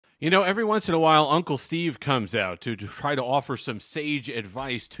You know, every once in a while, Uncle Steve comes out to try to offer some sage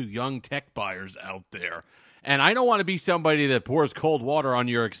advice to young tech buyers out there. And I don't want to be somebody that pours cold water on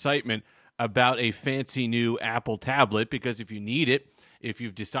your excitement about a fancy new Apple tablet, because if you need it, if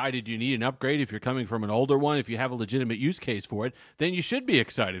you've decided you need an upgrade, if you're coming from an older one, if you have a legitimate use case for it, then you should be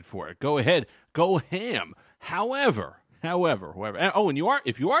excited for it. Go ahead, go ham. However, oh, and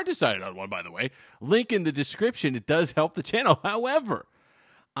if you are decided on one, by the way, link in the description. It does help the channel. However,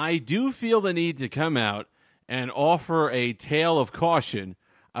 I do feel the need to come out and offer a tale of caution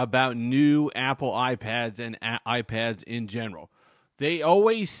about new Apple iPads and iPads in general. They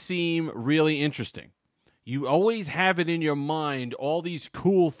always seem really interesting. You always have it in your mind, all these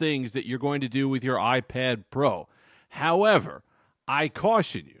cool things that you're going to do with your iPad Pro. However, I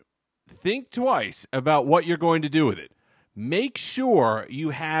caution you, think twice about what you're going to do with it. Make sure you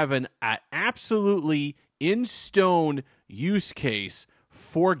have an absolutely in-stone use case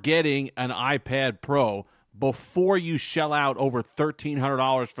for getting an iPad Pro before you shell out over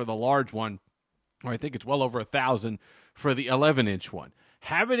 $1,300 for the large one, or I think it's well over $1,000 for the 11-inch one.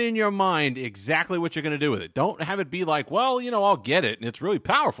 Have it in your mind exactly what you're going to do with it. Don't have it be like, well, I'll get it, and it's really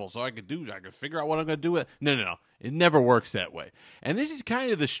powerful, so I could figure out what I'm going to do with it. No. It never works that way. And this is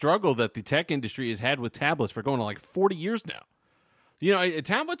kind of the struggle that the tech industry has had with tablets for going on like 40 years now.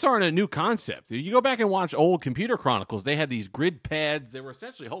 Tablets aren't a new concept. You go back and watch old Computer Chronicles, they had these grid pads. They were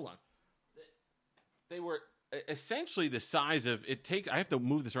essentially, they were essentially the size of, I have to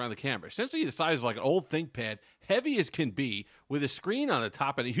move this around the camera, essentially the size of like an old ThinkPad, heavy as can be, with a screen on the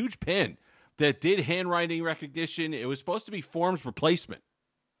top and a huge pen that did handwriting recognition. It was supposed to be forms replacement.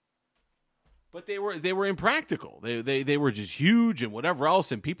 But they were impractical. They were just huge and whatever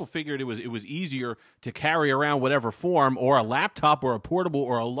else, and people figured it was easier to carry around whatever form, or a laptop or a portable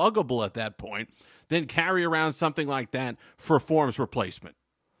or a luggable at that point, than carry around something like that for forms replacement.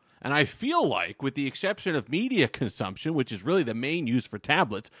 And I feel like, with the exception of media consumption, which is really the main use for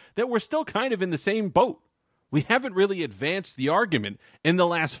tablets, that we're still kind of in the same boat. We haven't really advanced the argument in the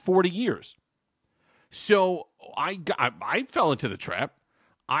last 40 years. So I fell into the trap.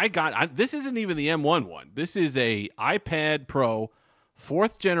 This isn't even the M1 one. This is a iPad Pro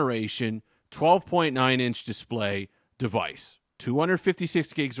 4th generation 12.9-inch display device.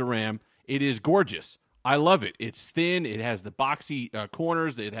 256 gigs of RAM. It is gorgeous. I love it. It's thin. It has the boxy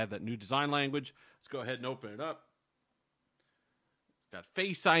corners. It had that new design language. Let's go ahead and open it up. It's got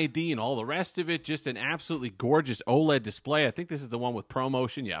Face ID and all the rest of it. Just an absolutely gorgeous OLED display. I think this is the one with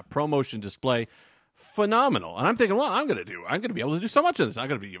ProMotion. Yeah, ProMotion display. Phenomenal. And I'm thinking, well, I'm going to be able to do so much of this. I'm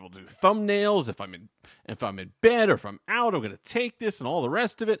going to be able to do thumbnails if I'm in bed, or if I'm out. I'm going to take this and all the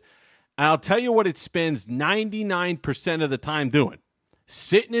rest of it. And I'll tell you what it spends 99% of the time doing: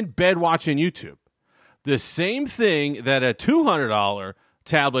 sitting in bed watching YouTube. The same thing that a $200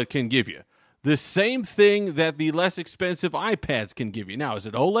 tablet can give you. The same thing that the less expensive iPads can give you. Now, is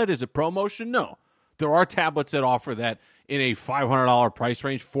it OLED? Is it ProMotion? No. There are tablets that offer that in a $500 price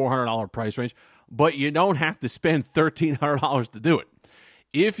range, $400 price range, but you don't have to spend $1,300 to do it.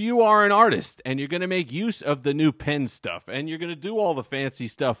 If you are an artist and you're going to make use of the new pen stuff, and you're going to do all the fancy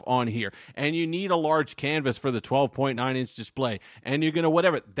stuff on here, and you need a large canvas for the 12.9-inch display, and you're going to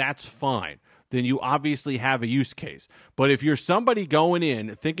whatever, that's fine. Then you obviously have a use case. But if you're somebody going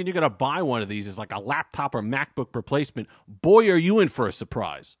in thinking you're going to buy one of these as like a laptop or MacBook replacement, boy, are you in for a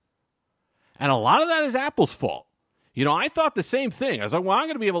surprise. And a lot of that is Apple's fault. I thought the same thing. I was like, well, I'm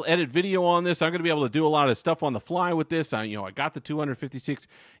going to be able to edit video on this. I'm going to be able to do a lot of stuff on the fly with this. I got the 256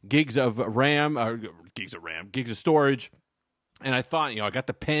 gigs of gigs of storage. And I thought, I got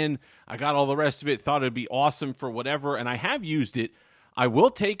the pen. I got all the rest of it. Thought it'd be awesome for whatever. And I have used it. I will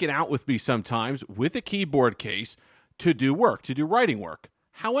take it out with me sometimes with a keyboard case to do work, to do writing work.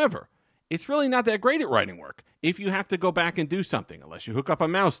 However, it's really not that great at writing work if you have to go back and do something, unless you hook up a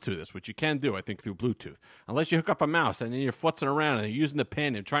mouse to this, which you can do, I think, through Bluetooth. Unless you hook up a mouse and then you're futzing around and you're using the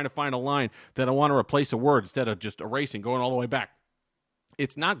pen and trying to find a line that I want to replace a word instead of just erasing, going all the way back.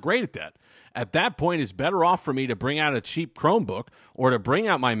 It's not great at that. At that point, it's better off for me to bring out a cheap Chromebook or to bring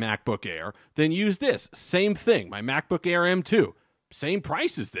out my MacBook Air than use this. Same thing, my MacBook Air M2. Same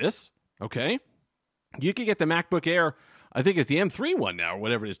price as this, okay? You can get the MacBook Air, I think it's the M3 one now, or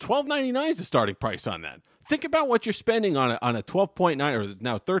whatever it is. $1,299 is the starting price on that. Think about what you're spending on a 12.9 or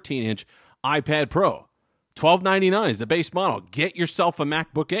now 13-inch iPad Pro. $1,299 is the base model. Get yourself a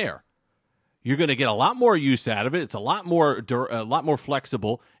MacBook Air. You're going to get a lot more use out of it. It's a lot more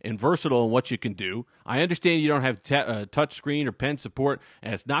flexible and versatile in what you can do. I understand you don't have touch screen or pen support,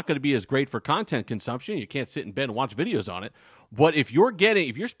 and it's not going to be as great for content consumption. You can't sit in bed and watch videos on it. But if you're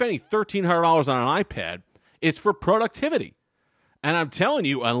spending $1,300 on an iPad, it's for productivity. And I'm telling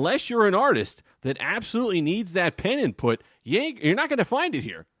you, unless you're an artist that absolutely needs that pen input, you're not going to find it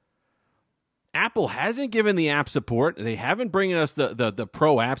here. Apple hasn't given the app support. They haven't bringing us the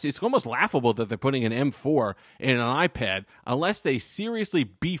pro apps. It's almost laughable that they're putting an M4 in an iPad unless they seriously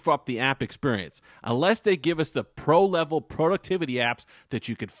beef up the app experience, unless they give us the pro-level productivity apps that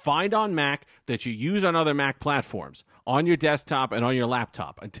you could find on Mac, that you use on other Mac platforms, on your desktop and on your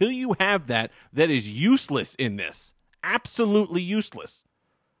laptop. Until you have that is useless in this. Absolutely useless.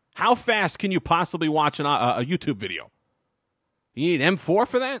 How fast can you possibly watch a YouTube video? You need M4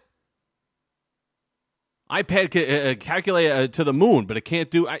 for that? iPad can calculate to the moon, but it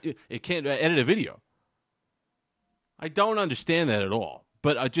can't edit a video. I don't understand that at all.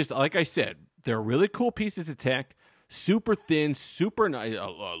 But just like I said, they're really cool pieces of tech, super thin, super nice,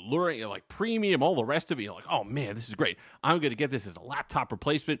 alluring, like premium, all the rest of it. You're like, oh man, this is great. I'm going to get this as a laptop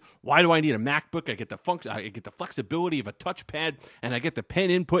replacement. Why do I need a MacBook? I get the I get the flexibility of a touchpad, and I get the pen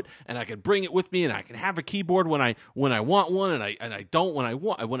input, and I can bring it with me, and I can have a keyboard when I want one, and I don't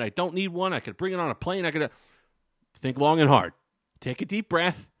when I don't need one. I can bring it on a plane. I could think long and hard. Take a deep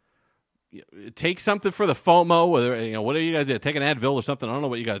breath. Take something for the FOMO, whatever you guys do. Take an Advil or something. I don't know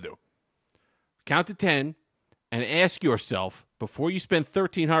what you got to do. Count to 10. And ask yourself, before you spend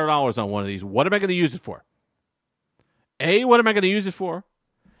 $1,300 on one of these, what am I going to use it for? A, what am I going to use it for?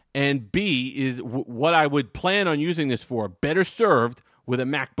 And B, is what I would plan on using this for better served with a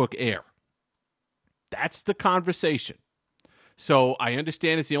MacBook Air? That's the conversation. So I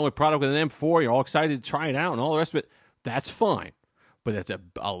understand it's the only product with an M4. You're all excited to try it out and all the rest of it. That's fine. But it's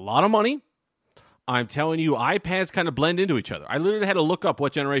a lot of money. I'm telling you, iPads kind of blend into each other. I literally had to look up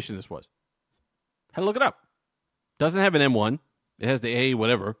what generation this was. Had to look it up. Doesn't have an M1. It has the A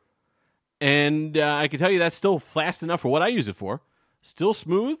whatever. And I can tell you that's still fast enough for what I use it for. Still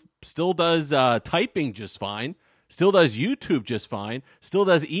smooth. Still does typing just fine. Still does YouTube just fine. Still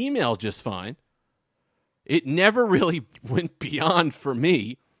does email just fine. It never really went beyond, for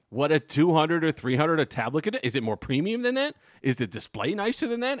me, what a $200 or $300 a tablet could do. Is it more premium than that? Is the display nicer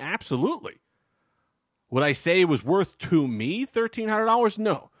than that? Absolutely. Would I say it was worth, to me, $1,300?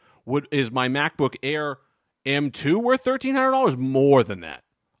 No. Is my MacBook Air M2 worth $1,300? More than that.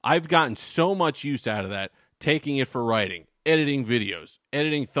 I've gotten so much use out of that, taking it for writing, editing videos,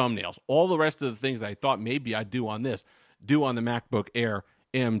 editing thumbnails, all the rest of the things I thought maybe I'd do on this, do on the MacBook Air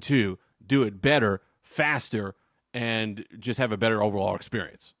M2, do it better, faster, and just have a better overall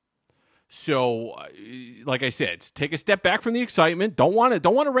experience. So, like I said, take a step back from the excitement. Don't want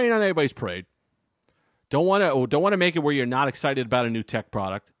to rain on anybody's parade. Don't want to make it where you're not excited about a new tech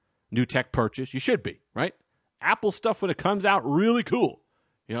product, new tech purchase. You should be, right? Apple stuff, when it comes out, really cool.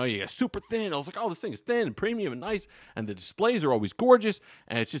 You get super thin. I was like, oh, this thing is thin and premium and nice, and the displays are always gorgeous,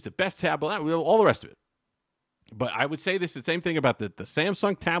 and it's just the best tablet, all the rest of it. But I would say this is the same thing about the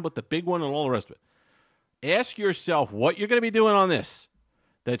Samsung tablet, the big one, and all the rest of it. Ask yourself what you're going to be doing on this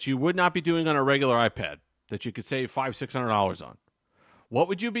that you would not be doing on a regular iPad, that you could save $500-$600 on. What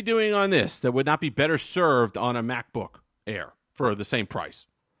would you be doing on this that would not be better served on a MacBook Air for the same price?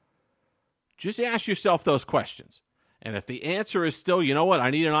 Just ask yourself those questions. And if the answer is still, you know what, I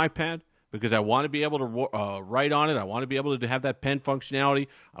need an iPad because I want to be able to write on it. I want to be able to have that pen functionality.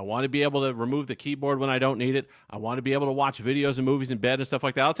 I want to be able to remove the keyboard when I don't need it. I want to be able to watch videos and movies in bed and stuff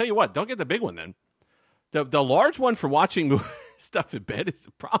like that. I'll tell you what, don't get the big one then. The large one for watching stuff in bed is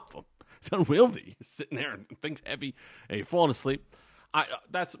a problem. It's unwieldy. You're sitting there and things heavy and you're falling asleep.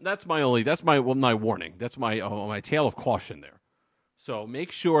 That's my warning. That's my tale of caution there. So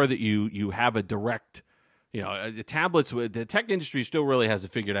make sure that you have a direct, the tablets. The tech industry still really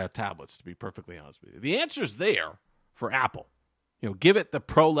hasn't figured out tablets, to be perfectly honest with you. The answer's there for Apple. Give it the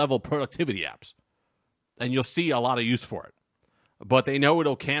pro-level productivity apps, and you'll see a lot of use for it. But they know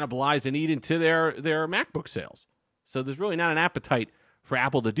it'll cannibalize and eat into their MacBook sales. So there's really not an appetite for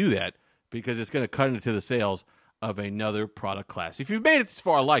Apple to do that because it's going to cut into the sales of another product class. If you've made it this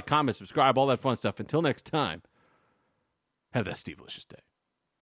far, like, comment, subscribe, all that fun stuff. Until next time, have that Steve-licious day.